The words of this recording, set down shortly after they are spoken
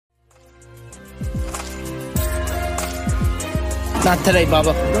Not today,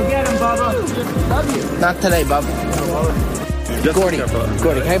 Bubba. Go get him, Bubba. Love you. Not today, Bubba. Gordy,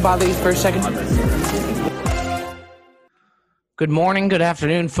 can I bother you for a second? Good morning, good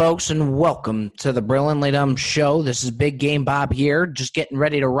afternoon, folks, and welcome to the Brilliantly Dumb Show. This is Big Game Bob here, just getting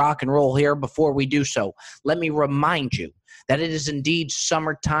ready to rock and roll here. Before we do so, let me remind you that it is indeed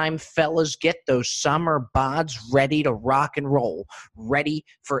summertime. Fellas, get those summer bods ready to rock and roll, ready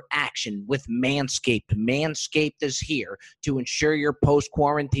for action with Manscaped. Manscaped is here to ensure your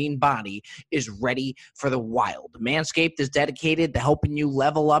post-quarantine body is ready for the wild. Manscaped is dedicated to helping you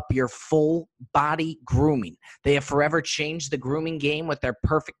level up your full body grooming. They have forever changed the grooming game with their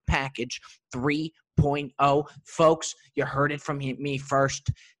Perfect Package 3.0. Folks, you heard it from me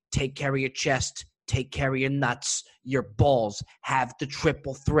first. Take care of your chest. Take care of your nuts. Your balls have the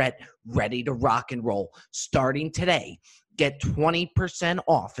triple threat ready to rock and roll. Starting today, get 20%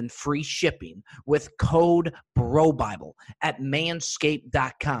 off and free shipping with code BROBIBLE at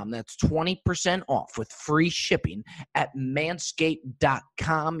manscaped.com. That's 20% off with free shipping at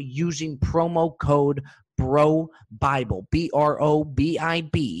manscaped.com using promo code BROBIBLE,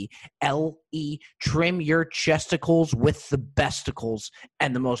 BROBIBLE. Trim your chesticles with the besticles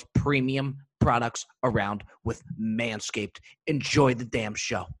and the most premium products around with Manscaped. Enjoy the damn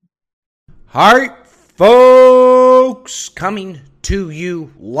show. All right, folks, coming to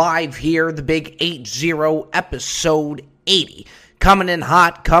you live here, the big 80, episode 80. Coming in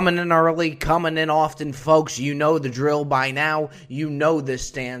hot, coming in early, coming in often, folks. You know the drill by now. You know this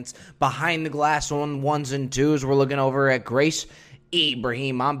stance. Behind the glass on ones and twos, we're looking over at Grace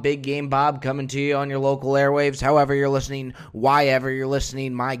Ibrahim. I'm Big Game Bob, coming to you on your local airwaves. However you're listening, why ever you're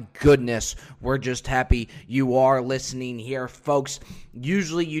listening, my goodness, we're just happy you are listening here, folks.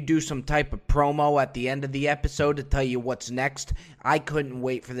 Usually you do some type of promo at the end of the episode to tell you what's next. I couldn't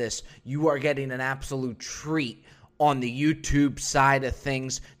wait for this. You are getting an absolute treat on the YouTube side of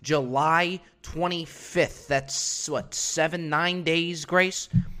things. July 25th, that's what, 9 days, Grace?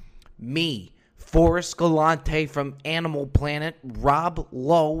 Me, Forrest Galante from Animal Planet, Rob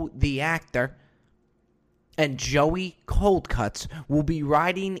Lowe, the actor, and Joey Coldcuts will be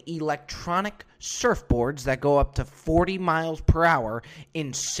riding electronic surfboards that go up to 40 miles per hour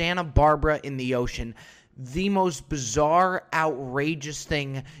in Santa Barbara in the ocean. The most bizarre, outrageous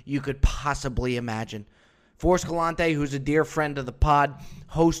thing you could possibly imagine. Forrest Galante, who's a dear friend of the pod,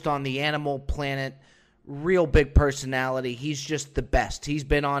 host on the Animal Planet, real big personality. He's just the best. He's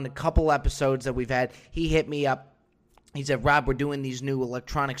been on a couple episodes that we've had. He hit me up. He said, Rob, we're doing these new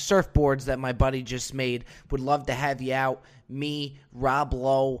electronic surfboards that my buddy just made. Would love to have you out. Me, Rob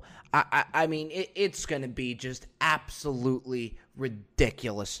Lowe. I mean, it's going to be just absolutely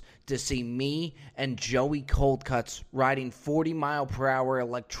ridiculous to see me and Joey Coldcuts riding 40-mile-per-hour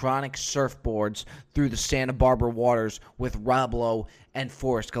electronic surfboards through the Santa Barbara waters with Rob Lowe and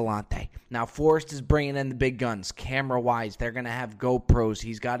Forrest Galante. Now, Forrest is bringing in the big guns, camera-wise. They're going to have GoPros.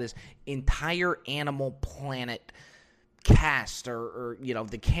 He's got his entire Animal Planet cast or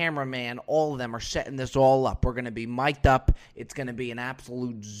the cameraman, all of them are setting this all up. We're going to be mic'd up. It's going to be an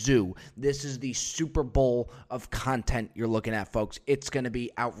absolute zoo. This is the Super Bowl of content you're looking at, folks. It's going to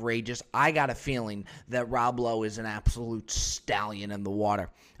be outrageous. I got a feeling that Rob Lowe is an absolute stallion in the water.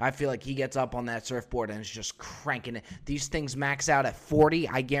 I feel like he gets up on that surfboard and is just cranking it. These things max out at 40.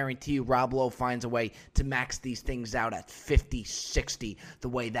 I guarantee you Rob Lowe finds a way to max these things out at 50, 60, the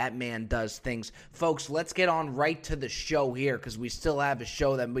way that man does things. Folks, let's get on right to the show here because we still have a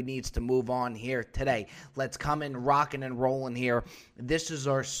show that needs to move on here today. Let's come in rocking and rolling here. This is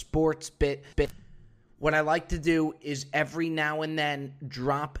our sports bit. What I like to do is every now and then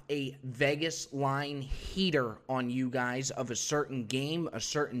drop a Vegas line heater on you guys of a certain game, a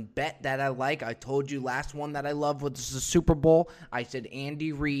certain bet that I like. I told you last one that I love was the Super Bowl. I said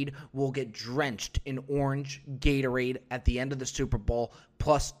Andy Reid will get drenched in orange Gatorade at the end of the Super Bowl,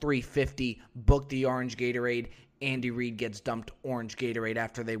 plus 350. Book the orange Gatorade. Andy Reid gets dumped orange Gatorade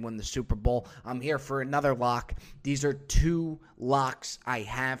after they win the Super Bowl. I'm here for another lock. These are two locks I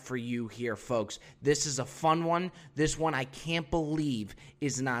have for you here, folks. This is a fun one. This one I can't believe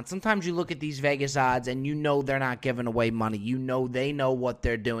is not. Sometimes you look at these Vegas odds and you know they're not giving away money. You know they know what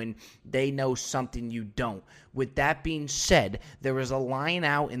they're doing. They know something you don't. With that being said, there is a line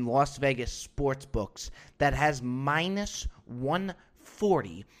out in Las Vegas sports books that has minus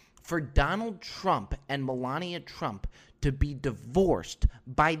 140 for Donald Trump and Melania Trump to be divorced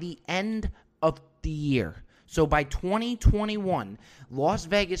by the end of the year. So by 2021, Las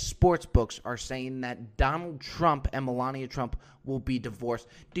Vegas sportsbooks are saying that Donald Trump and Melania Trump will be divorced.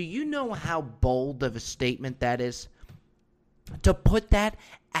 Do you know how bold of a statement that is? To put that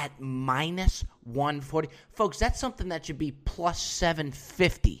at minus 140, folks, that's something that should be plus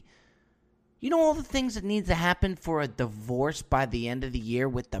 750. You know all the things that need to happen for a divorce by the end of the year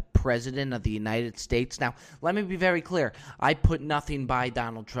with the President of the United States? Now, let me be very clear. I put nothing by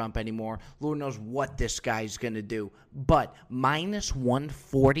Donald Trump anymore. Lord knows what this guy's going to do. But minus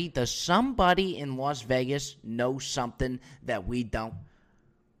 140, does somebody in Las Vegas know something that we don't?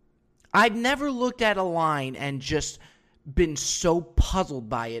 I've never looked at a line and just been so puzzled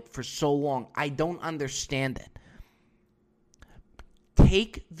by it for so long. I don't understand it.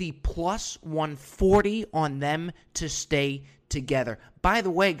 Take the plus 140 on them to stay together. By the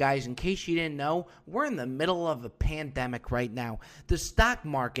way, guys, in case you didn't know, we're in the middle of a pandemic right now. The stock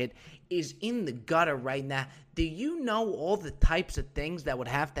market is in the gutter right now. Do you know all the types of things that would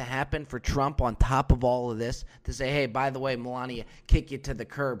have to happen for Trump on top of all of this to say, hey, by the way, Melania, kick you to the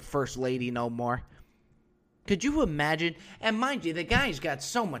curb, first lady no more? Could you imagine? And mind you, the guy's got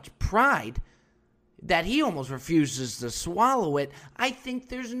so much pride that he almost refuses to swallow it. I think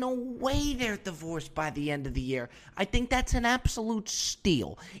there's no way they're divorced by the end of the year. I think that's an absolute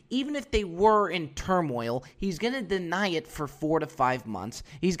steal. Even if they were in turmoil, he's going to deny it for 4 to 5 months.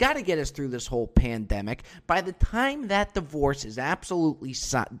 He's got to get us through this whole pandemic. By the time that divorce is absolutely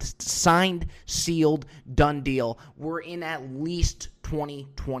signed, sealed, done deal, we're in at least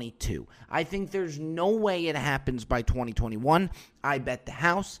 2022. I think there's no way it happens by 2021. I bet the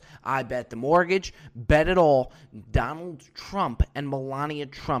house, I bet the mortgage, bet it all, Donald Trump and Melania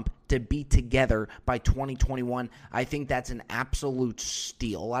Trump to be together by 2021. I think that's an absolute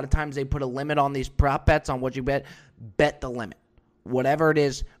steal. A lot of times they put a limit on these prop bets on what you bet. Bet the limit. Whatever it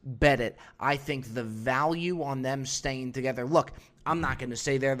is, bet it. I think the value on them staying together. Look, I'm not going to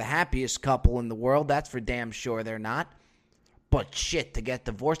say they're the happiest couple in the world. That's for damn sure they're not. But shit, to get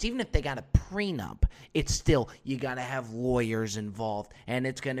divorced, even if they got a prenup, it's still, you got to have lawyers involved, and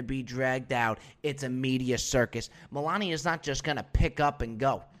it's going to be dragged out. It's a media circus. Melania's not just going to pick up and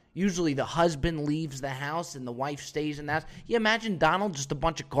go. Usually the husband leaves the house and the wife stays in the house. You imagine Donald, just a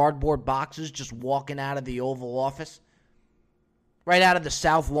bunch of cardboard boxes just walking out of the Oval Office? Right out of the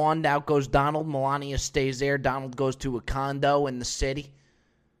South Lawn, out goes Donald. Melania stays there. Donald goes to a condo in the city.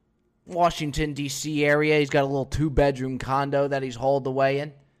 Washington, D.C. area. He's got a little 2-bedroom condo that he's hauled away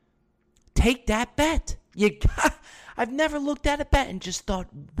in. Take that bet. I've never looked at a bet and just thought,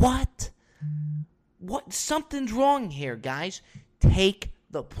 what? Something's wrong here, guys. Take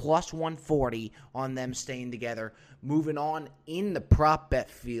the plus 140 on them staying together. Moving on in the prop bet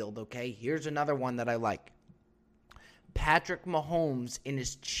field, okay? Here's another one that I like. Patrick Mahomes in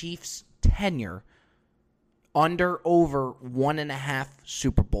his Chiefs tenure over 1.5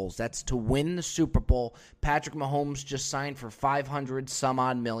 Super Bowls. That's to win the Super Bowl. Patrick Mahomes just signed for $500 some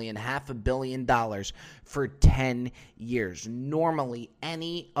odd million, $500 million for 10 years. Normally,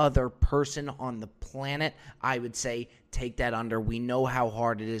 any other person on the planet, I would say, take that under. We know how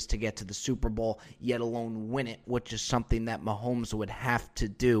hard it is to get to the Super Bowl, yet alone win it, which is something that Mahomes would have to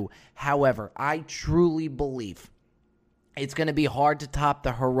do. However, I truly believe it's going to be hard to top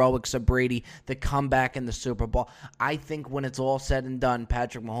the heroics of Brady, the comeback in the Super Bowl. I think when it's all said and done,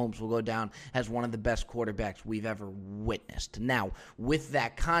 Patrick Mahomes will go down as one of the best quarterbacks we've ever witnessed. Now, with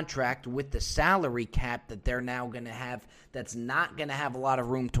that contract, with the salary cap that they're now going to have, that's not going to have a lot of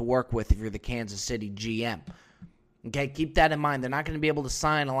room to work with if you're the Kansas City GM. Okay, keep that in mind. They're not going to be able to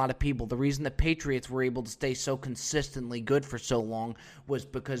sign a lot of people. The reason the Patriots were able to stay so consistently good for so long was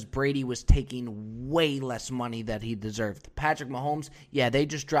because Brady was taking way less money that he deserved. Patrick Mahomes, yeah, they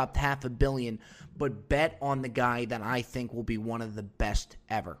just dropped $500 million, but bet on the guy that I think will be one of the best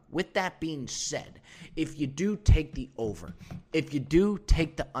ever. With that being said, if you do take the over, if you do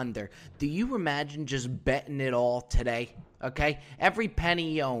take the under, do you imagine just betting it all today? Okay, every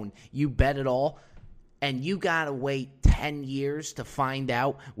penny you own, you bet it all. And you got to wait 10 years to find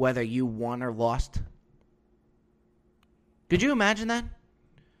out whether you won or lost? Could you imagine that?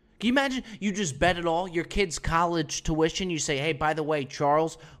 Can you imagine you just bet it all? Your kid's college tuition, you say, hey, by the way,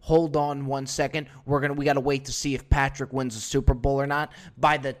 Charles, hold on 1 second. We got to wait to see if Patrick wins the Super Bowl or not.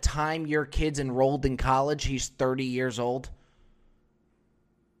 By the time your kid's enrolled in college, he's 30 years old.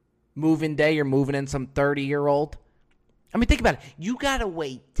 Moving day, you're moving in some 30-year-old. I mean, think about it. You got to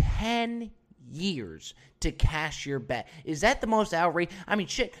wait 10 years to cash your bet. Is that the most outrageous? I mean,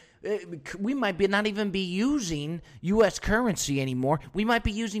 shit, we might not even be using U.S. currency anymore. We might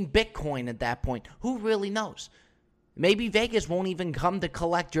be using Bitcoin at that point. Who really knows? Maybe Vegas won't even come to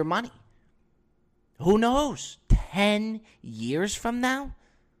collect your money. Who knows? 10 years from now?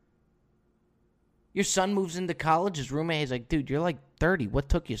 Your son moves into college, his roommate is like, dude, you're like 30. What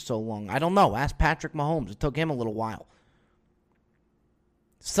took you so long? I don't know. Ask Patrick Mahomes. It took him a little while.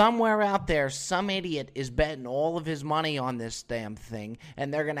 Somewhere out there, some idiot is betting all of his money on this damn thing,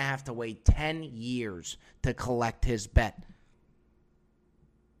 and they're going to have to wait 10 years to collect his bet.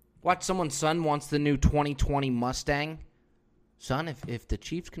 Watch someone's son wants the new 2020 Mustang. Son, if the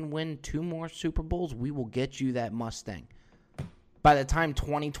Chiefs can win 2 more Super Bowls, we will get you that Mustang. By the time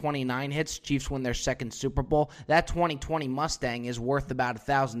 2029 hits, Chiefs win their 2nd Super Bowl, that 2020 Mustang is worth about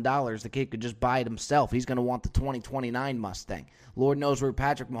 $1,000. The kid could just buy it himself. He's going to want the 2029 Mustang. Lord knows where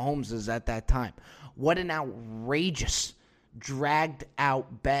Patrick Mahomes is at that time. What an outrageous,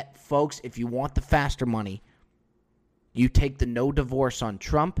 dragged-out bet, folks. If you want the faster money, you take the no divorce on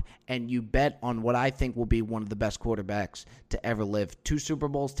Trump, and you bet on what I think will be one of the best quarterbacks to ever live. 2 Super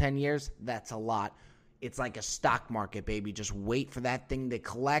Bowls, 10 years, that's a lot. It's like a stock market, baby. Just wait for that thing to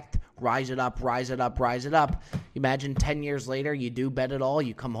collect, rise it up, rise it up, rise it up. Imagine 10 years later, you do bet it all.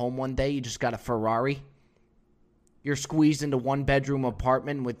 You come home one day, you just got a Ferrari. You're squeezed into 1-bedroom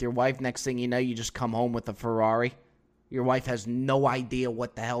apartment with your wife. Next thing you know, you just come home with a Ferrari. Your wife has no idea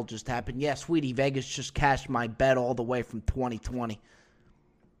what the hell just happened. Yeah, sweetie, Vegas just cashed my bet all the way from 2020.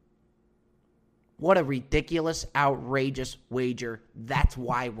 What a ridiculous, outrageous wager. That's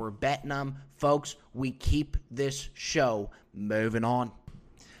why we're betting them. Folks, we keep this show moving on.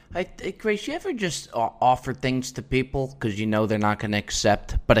 Hey, Grace, you ever just offer things to people because you know they're not going to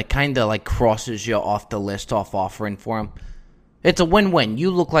accept, but it kind of like crosses you off the list off offering for them? It's a win-win.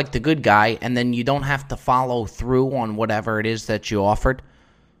 You look like the good guy, and then you don't have to follow through on whatever it is that you offered.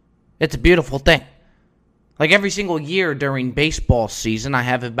 It's a beautiful thing. Like every single year during baseball season, I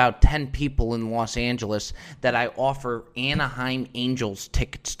have about 10 people in Los Angeles that I offer Anaheim Angels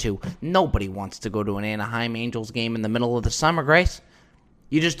tickets to. Nobody wants to go to an Anaheim Angels game in the middle of the summer, Grace.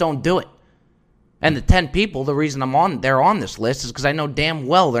 You just don't do it. And the 10 people, the reason they're on this list is because I know damn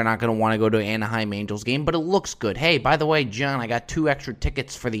well they're not going to want to go to an Anaheim Angels game, but it looks good. Hey, by the way, John, I got 2 extra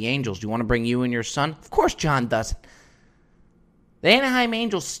tickets for the Angels. Do you want to bring you and your son? Of course John doesn't. The Anaheim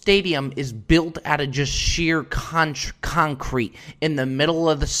Angels Stadium is built out of just sheer concrete in the middle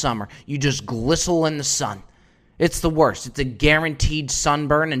of the summer. You just glistle in the sun. It's the worst. It's a guaranteed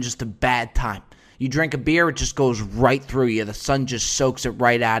sunburn and just a bad time. You drink a beer, it just goes right through you. The sun just soaks it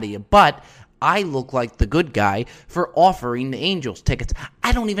right out of you. But I look like the good guy for offering the Angels tickets.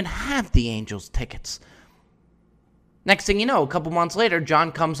 I don't even have the Angels tickets. Next thing you know, a couple months later,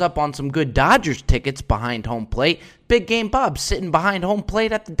 John comes up on some good Dodgers tickets behind home plate. Big Game Bob sitting behind home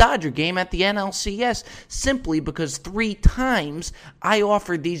plate at the Dodger game at the NLCS simply because 3 times I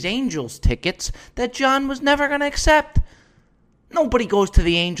offered these Angels tickets that John was never going to accept. Nobody goes to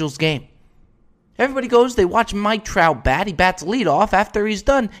the Angels game. Everybody goes, they watch Mike Trout bat. He bats leadoff. After he's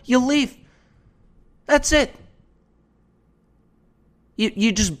done, you leave. That's it.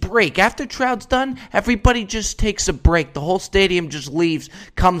 You just break. After Trout's done, everybody just takes a break. The whole stadium just leaves,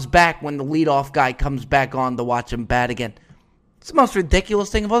 comes back when the leadoff guy comes back on to watch him bat again. It's the most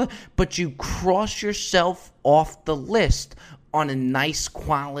ridiculous thing of all. But you cross yourself off the list on a nice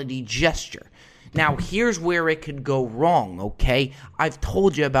quality gesture. Now, here's where it could go wrong, okay? I've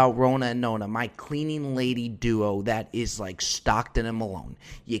told you about Rona and Nona, my cleaning lady duo that is like Stockton and Malone.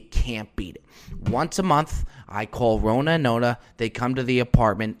 You can't beat it. Once a month, I call Rona and Nona. They come to the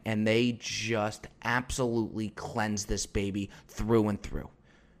apartment, and they just absolutely cleanse this baby through and through.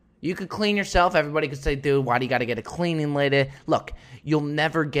 You could clean yourself. Everybody could say, dude, why do you got to get a cleaning lady? Look, you'll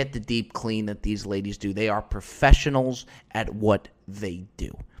never get the deep clean that these ladies do. They are professionals at what they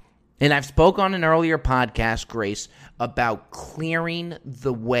do. And I've spoke on an earlier podcast, Grace, about clearing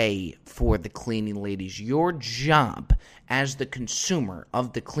the way for the cleaning ladies. Your job as the consumer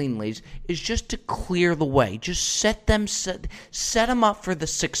of the cleaning ladies is just to clear the way. Just set them up for the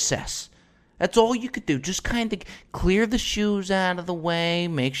success. That's all you could do. Just kind of clear the shoes out of the way,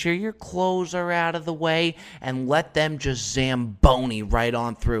 make sure your clothes are out of the way, and let them just Zamboni right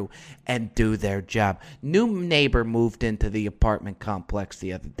on through and do their job. New neighbor moved into the apartment complex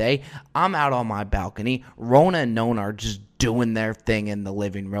the other day. I'm out on my balcony. Rona and Nona are just doing their thing in the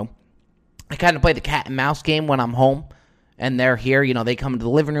living room. I kind of play the cat and mouse game when I'm home. And they're here, they come to the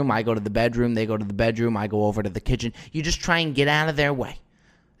living room, I go to the bedroom, they go to the bedroom, I go over to the kitchen. You just try and get out of their way.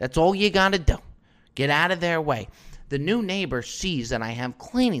 That's all you got to do. Get out of their way. The new neighbor sees that I have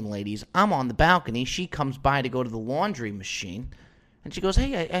cleaning ladies. I'm on the balcony. She comes by to go to the laundry machine. And she goes,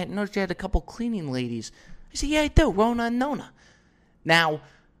 hey, I noticed you had a couple cleaning ladies. I said, yeah, I do, Rona and Nona. Now,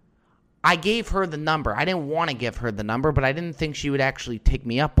 I gave her the number. I didn't want to give her the number, but I didn't think she would actually take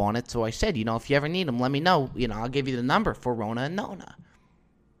me up on it. So I said, if you ever need them, let me know. I'll give you the number for Rona and Nona.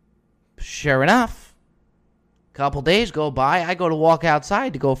 Sure enough. Couple days go by, I go to walk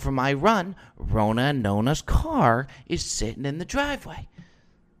outside to go for my run. Rona and Nona's car is sitting in the driveway.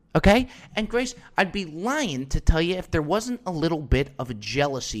 Okay? And Grace, I'd be lying to tell you if there wasn't a little bit of a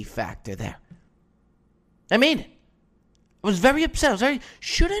jealousy factor there. I mean, I was very upset.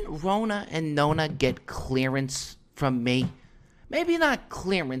 Shouldn't Rona and Nona get clearance from me? Maybe not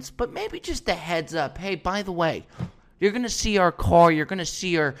clearance, but maybe just a heads up. Hey, by the way, you're going to see our car. You're going to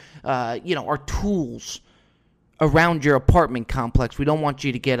see our, our tools around your apartment complex. We don't want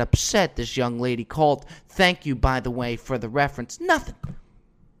you to get upset. This young lady called. Thank you, by the way, for the reference. Nothing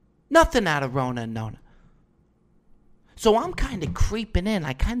out of Rona and Nona. So I'm kind of creeping in.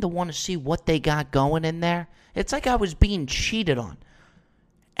 I kind of want to see what they got going in there. It's like I was being cheated on.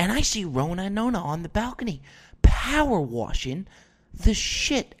 And I see Rona and Nona on the balcony, power washing the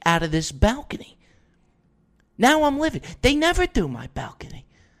shit out of this balcony. Now I'm living. They never do my balcony.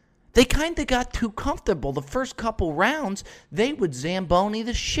 They kind of got too comfortable. The first couple rounds, they would Zamboni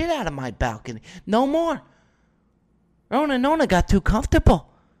the shit out of my balcony. No more. Rona and Nona got too comfortable.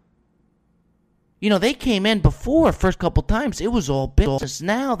 They came in before, first couple times, it was all business.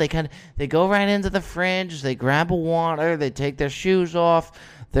 Now they go right into the fridge, they grab a water, they take their shoes off,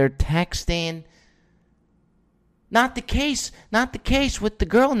 they're texting. Not the case with the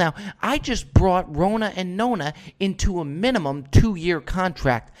girl now. I just brought Rona and Nona into a minimum 2-year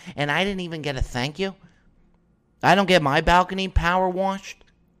contract, and I didn't even get a thank you. I don't get my balcony power washed.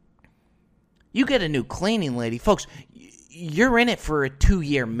 You get a new cleaning lady. Folks, you're in it for a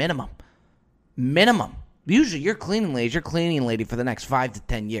 2-year minimum. Usually you're cleaning lady for the next 5 to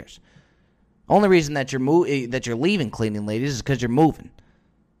 10 years. Only reason that you're leaving cleaning ladies is because you're moving.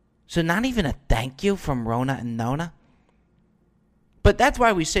 So not even a thank you from Rona and Nona. But that's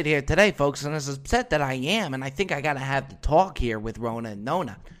why we sit here today, folks, and as upset that I am, and I think I got to have the talk here with Rona and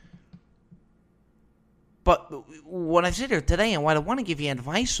Nona. But what I sit here today and what I want to give you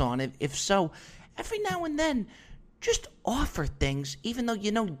advice on, if so, every now and then, just offer things, even though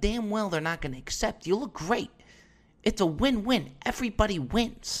you know damn well they're not going to accept. You look great. It's a win-win. Everybody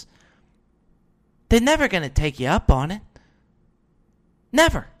wins. They're never going to take you up on it.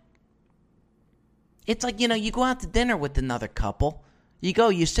 Never. It's like, you go out to dinner with another couple.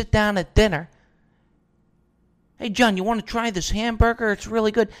 You sit down at dinner. Hey, John, you want to try this hamburger? It's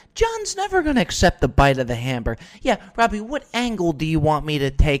really good. John's never going to accept a bite of the hamburger. Yeah, Robbie, what angle do you want me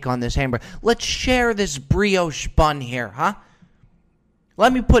to take on this hamburger? Let's share this brioche bun here, huh?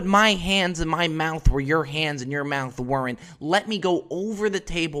 Let me put my hands in my mouth where your hands in your mouth weren't. Let me go over the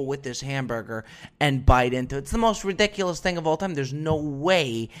table with this hamburger and bite into it. It's the most ridiculous thing of all time. There's no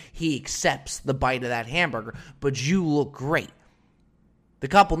way he accepts the bite of that hamburger, but you look great. The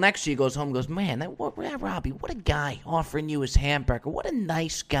couple next to you goes home and goes, man, Robbie, what a guy offering you his hamburger. What a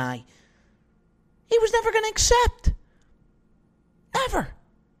nice guy. He was never going to accept. Never.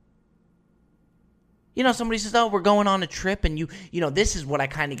 Somebody says, oh, we're going on a trip, and this is what I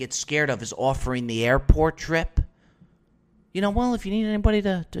kind of get scared of, is offering the airport trip. Well, if you need anybody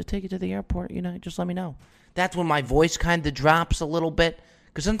to take you to the airport, just let me know. That's when my voice kind of drops a little bit,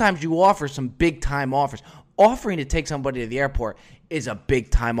 because sometimes you offer some big-time offers. Offering to take somebody to the airport is a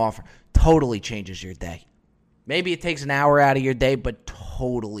big-time offer. Totally changes your day. Maybe it takes an hour out of your day, but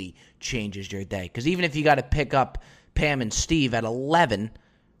totally changes your day. Because even if you got to pick up Pam and Steve at 11,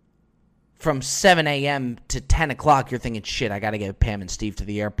 from 7 a.m. to 10 o'clock, you're thinking, shit, I got to get Pam and Steve to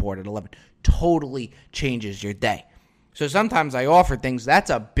the airport at 11. Totally changes your day. So sometimes I offer things. That's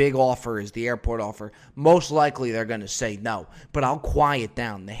a big offer, is the airport offer. Most likely they're going to say no, but I'll quiet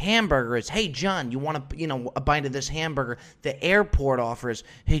down. The hamburger is, hey, John, you want a bite of this hamburger? The airport offer is,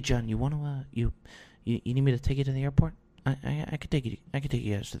 hey, John, you want to, you need me to take you to the airport? I could take you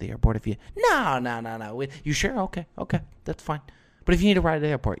guys to the airport if you, no. You sure? Okay, that's fine. But if you need a ride to the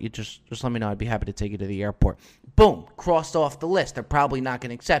airport, you just let me know. I'd be happy to take you to the airport. Boom, crossed off the list. They're probably not going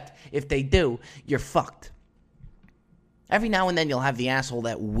to accept. If they do, you're fucked. Every now and then you'll have the asshole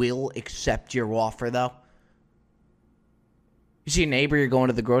that will accept your offer, though. You see a neighbor, you're going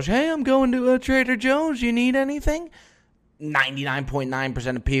to the grocery. Hey, I'm going to Trader Joe's. You need anything?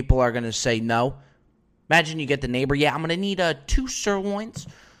 99.9% of people are going to say no. Imagine you get the neighbor. Yeah, I'm going to need 2 sirloins,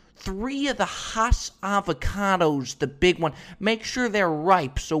 3 of the Hass avocados, the big one. Make sure they're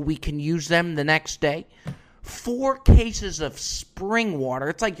ripe so we can use them the next day. 4 cases of spring water.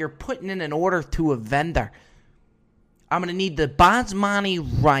 It's like you're putting in an order to a vendor. I'm going to need the basmati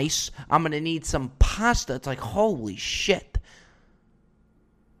rice. I'm going to need some pasta. It's like, holy shit.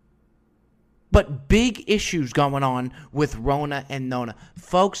 But big issues going on with Rona and Nona.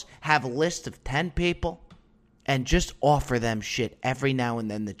 Folks, have a list of 10 people and just offer them shit every now and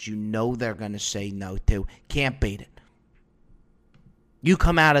then that you know they're going to say no to. Can't beat it. You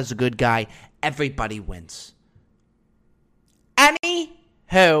come out as a good guy, everybody wins. Any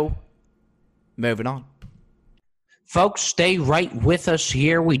Ho. Moving on. Folks, stay right with us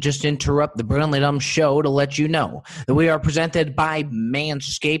here. We just interrupt the Brilliantly Dumb show to let you know that we are presented by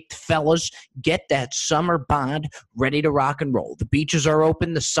Manscaped. Fellas, get that summer bod ready to rock and roll. The beaches are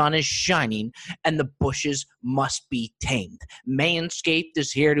open, the sun is shining, and the bushes must be tamed. Manscaped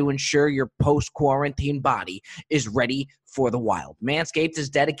is here to ensure your post-quarantine body is ready for the wild. Manscaped is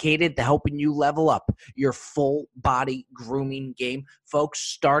dedicated to helping you level up your full body grooming game. Folks,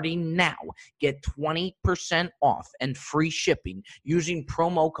 starting now, get 20% off and free shipping using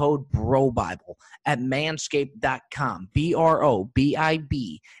promo code BROBIBLE at manscaped.com.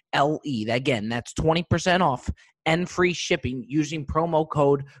 BROBIBLE. Again, that's 20% off and free shipping using promo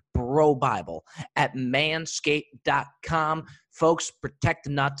code BROBIBLE at manscaped.com. Folks, protect the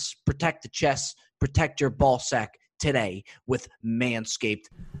nuts, protect the chest, protect your ball sack today with Manscaped.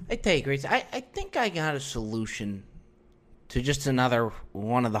 I tell you, Grace, I think I got a solution to just another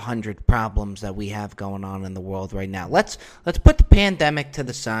one of the 100 problems that we have going on in the world right now. Let's put the pandemic to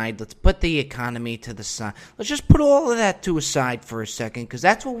the side. Let's put the economy to the side. Let's just put all of that to a side for a second, because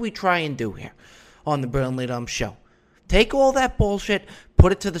that's what we try and do here on the Brilliantly Dumb Show. Take all that bullshit,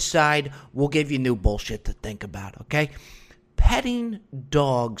 put it to the side. We'll give you new bullshit to think about, okay? Petting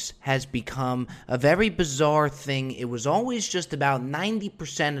dogs has become a very bizarre thing. It was always just about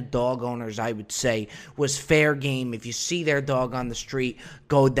 90% of dog owners, I would say, was fair game. If you see their dog on the street,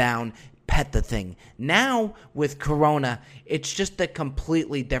 go down, pet the thing. Now, with Corona, it's just a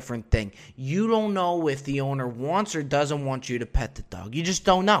completely different thing. You don't know if the owner wants or doesn't want you to pet the dog. You just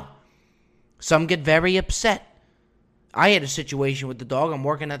don't know. Some get very upset. I had a situation with the dog. I'm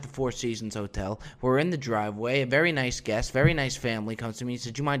working at the Four Seasons Hotel. We're in the driveway. A very nice guest, very nice family comes to me and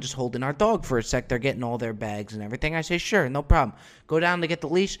said, "Do you mind just holding our dog for a sec? They're getting all their bags and everything." I say, "Sure, no problem." Go down to get the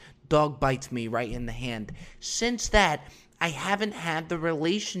leash. Dog bites me right in the hand. Since that, I haven't had the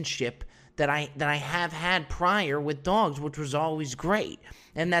relationship that I have had prior with dogs, which was always great.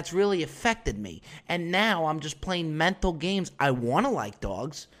 And that's really affected me. And now I'm just playing mental games. I want to like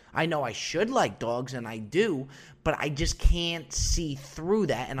dogs. I know I should like dogs, and I do, but I just can't see through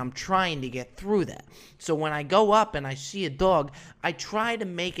that, and I'm trying to get through that. So when I go up and I see a dog, I try to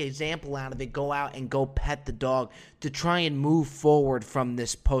make an example out of it, go out and go pet the dog to try and move forward from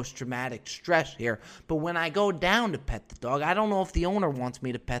this post-traumatic stress here. But when I go down to pet the dog, I don't know if the owner wants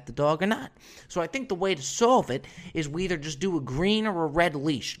me to pet the dog or not. So I think the way to solve it is we either just do a green or a red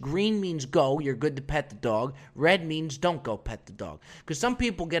leash. Green means go, you're good to pet the dog. Red means don't go pet the dog. Because some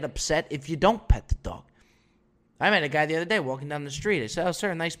people get upset if you don't pet the dog. I met a guy the other day walking down the street. I said, "Oh,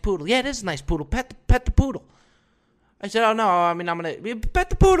 sir, nice poodle." "Yeah, it is a nice poodle. Pet the poodle." I said, "Oh, no, I mean, I'm going to pet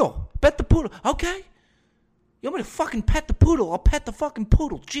the poodle. Pet the poodle." "Okay. You want me to fucking pet the poodle? I'll pet the fucking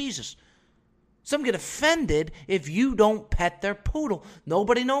poodle. Jesus." Some get offended if you don't pet their poodle.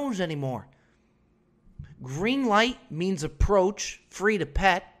 Nobody knows anymore. Green light means approach, free to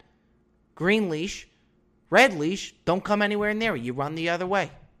pet. Green leash. Red leash, don't come anywhere near it. You run the other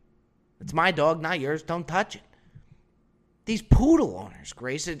way. It's my dog, not yours. Don't touch it. These poodle owners,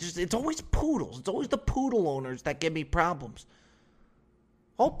 Grace, it's always poodles. It's always the poodle owners that give me problems.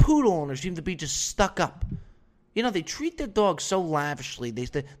 All poodle owners seem to be just stuck up. You know, they treat their dog so lavishly.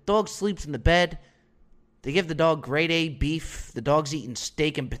 The dog sleeps in the bed. They give the dog grade A beef. The dog's eating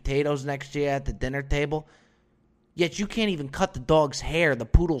steak and potatoes next to you at the dinner table. Yet you can't even cut the dog's hair. The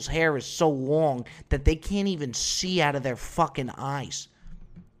poodle's hair is so long that they can't even see out of their fucking eyes.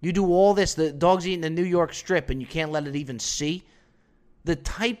 You do all this, the dog's eating the New York strip, and you can't let it even see. The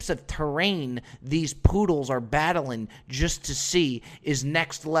types of terrain these poodles are battling just to see is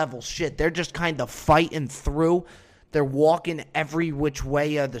next level shit. They're just kind of fighting through. They're walking every which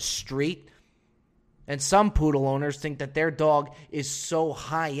way of the street. And some poodle owners think that their dog is so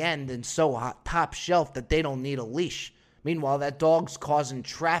high-end and so top shelf that they don't need a leash. Meanwhile, that dog's causing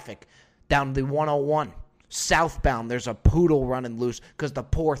traffic down the 101. Southbound, there's a poodle running loose because the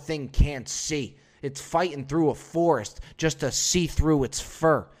poor thing can't see. It's fighting through a forest just to see through its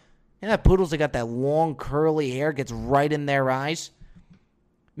fur. You know, poodles that got that long curly hair gets right in their eyes.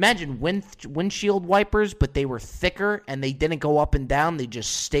 Imagine windshield wipers, but they were thicker and they didn't go up and down. They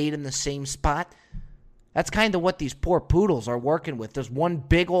just stayed in the same spot. That's kind of what these poor poodles are working with. There's one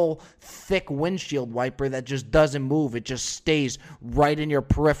big old thick windshield wiper that just doesn't move. It just stays right in your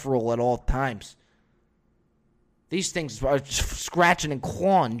peripheral at all times. These things are scratching and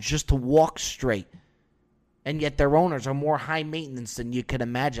clawing just to walk straight. And yet their owners are more high maintenance than you could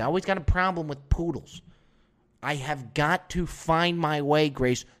imagine. I always got a problem with poodles. I have got to find my way,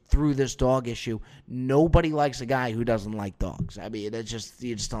 Grace, through this dog issue. Nobody likes a guy who doesn't like dogs. I mean, you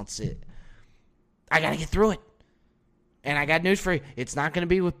just don't see it. I got to get through it. And I got news for you. It's not going to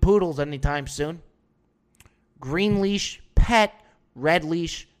be with poodles anytime soon. Green leash, pet. Red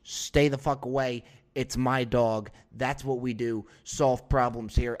leash, stay the fuck away. It's my dog. That's what we do. Solve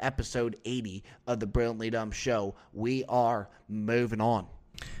problems here. Episode 80 of the Brilliantly Dumb Show. We are moving on.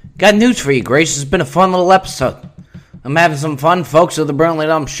 Got news for you, Grace. It's been a fun little episode. I'm having some fun, folks, of the Brilliantly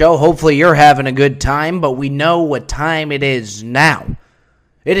Dumb Show. Hopefully you're having a good time, but we know what time it is now.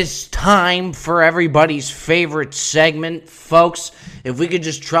 It is time for everybody's favorite segment, folks. If we could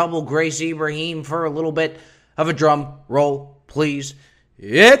just trouble Grace Ibrahim for a little bit of a drum roll, please.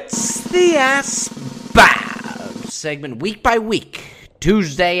 It's the Ask Bob segment, week by week,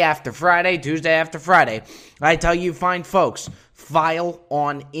 Tuesday after Friday. I tell you fine folks, file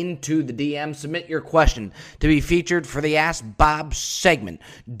on into the DM, submit your question to be featured for the Ask Bob segment.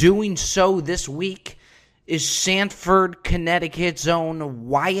 Doing so this week is Sanford, Connecticut's own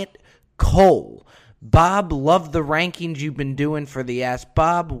Wyatt Cole. Bob, loved the rankings you've been doing for the Ask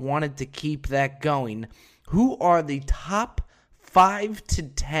Bob, wanted to keep that going. Who are the top 5 to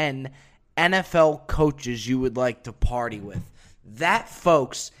 10 NFL coaches you would like to party with? That,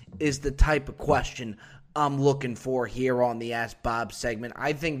 folks, is the type of question I'm looking for here on the Ask Bob segment.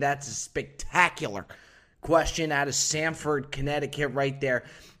 I think that's a spectacular question out of Sanford, Connecticut right there.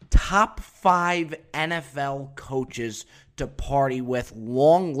 Top 5 NFL coaches to party with.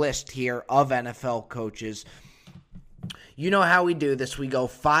 Long list here of NFL coaches. You know how we do this. We go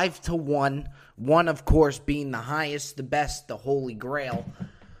 5 to 1. One, of course, being the highest, the best, the holy grail.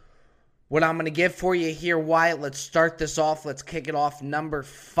 What I'm going to give for you here, Wyatt, let's start this off. Let's kick it off. Number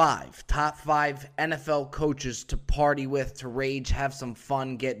 5. Top 5 NFL coaches to party with, to rage, have some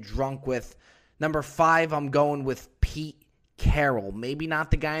fun, get drunk with. Number 5, I'm going with Pete Carroll. Maybe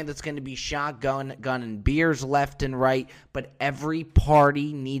not the guy that's going to be gunning beers left and right, but every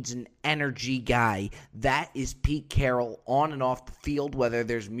party needs an energy guy. That is Pete Carroll on and off the field, whether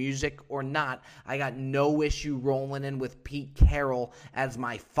there's music or not. I got no issue rolling in with Pete Carroll as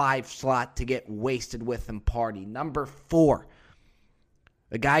my 5 slot to get wasted with and party. Number 4,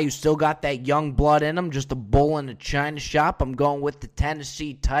 a guy who still got that young blood in him, just a bull in a china shop. I'm going with the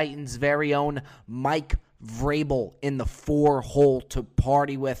Tennessee Titans' very own Mike Vrabel in the 4-hole to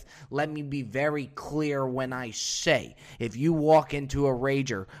party with. Let me be very clear when I say, if you walk into a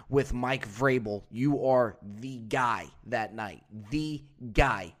rager with Mike Vrabel, you are the guy that night. The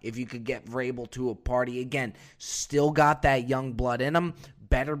guy. If you could get Vrabel to a party, again, still got that young blood in him.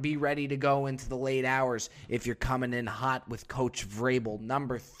 Better be ready to go into the late hours if you're coming in hot with Coach Vrabel.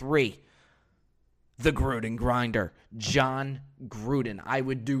 Number 3, the Gruden grinder, Jon Gruden. I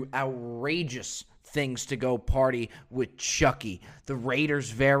would do outrageous things to go party with Chucky, the Raiders'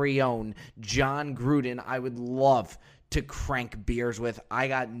 very own Jon Gruden. I would love to crank beers with. I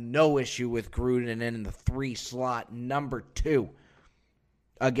got no issue with Gruden in the 3 slot. Number 2,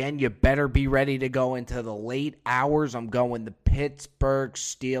 again, you better be ready to go into the late hours. I'm going the Pittsburgh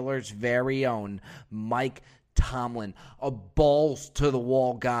Steelers' very own Mike Tomlin, a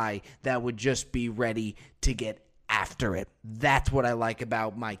balls-to-the-wall guy that would just be ready to get after it. That's what I like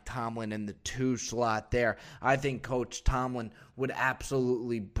about Mike Tomlin in the 2 slot there. I think Coach Tomlin would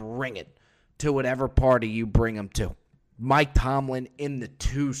absolutely bring it to whatever party you bring him to. Mike Tomlin in the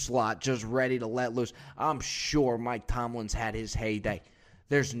 2 slot, just ready to let loose. I'm sure Mike Tomlin's had his heyday.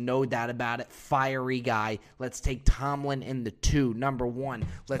 There's no doubt about it. Fiery guy. Let's take Tomlin in the 2. Number 1.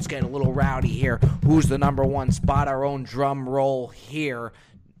 Let's get a little rowdy here. Who's the number 1 spot? Our own drum roll here.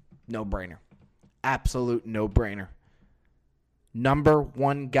 No-brainer. Absolute no-brainer. Number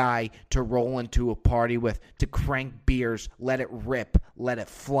 1 guy to roll into a party with, to crank beers, let it rip, let it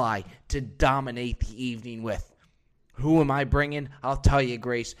fly, to dominate the evening with. Who am I bringing? I'll tell you,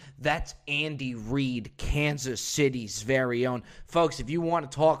 Grace. That's Andy Reid, Kansas City's very own. Folks, if you want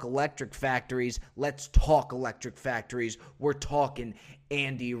to talk electric factories, let's talk electric factories. We're talking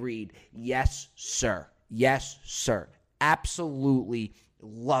Andy Reid. Yes, sir. Yes, sir. Absolutely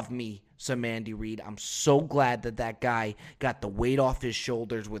love me some Andy Reid. I'm so glad that guy got the weight off his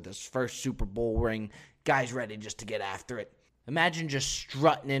shoulders with his first Super Bowl ring. Guy's ready just to get after it. Imagine just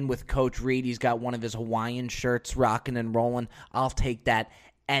strutting in with Coach Reid. He's got one of his Hawaiian shirts rocking and rolling. I'll take that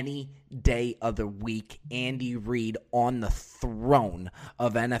any day of the week. Andy Reid on the throne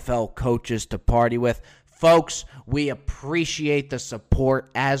of NFL coaches to party with. Folks, we appreciate the support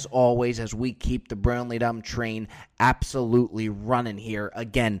as always as we keep the Brilliantly Dumb train absolutely running here.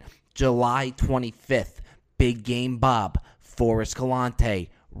 Again, July 25th, Big Game Bob, Forrest Galante,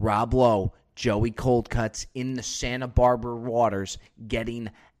 Rob Lowe, Joey Coldcuts in the Santa Barbara waters getting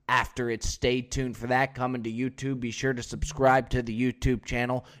after it. Stay tuned for that coming to YouTube. Be sure to subscribe to the YouTube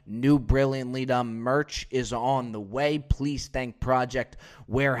channel. New Brilliantly Dumb merch is on the way. Please thank Project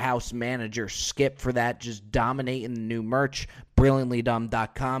Warehouse Manager Skip for that. Just dominating the new merch.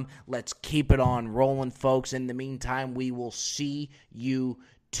 BrilliantlyDumb.com. Let's keep it on rolling, folks. In the meantime, we will see you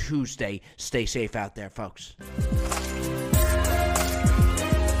Tuesday. Stay safe out there, folks.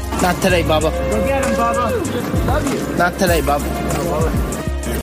 Not today, Bubba. Go get him, Bubba. Love you. Not today, Bubba. No, Bubba.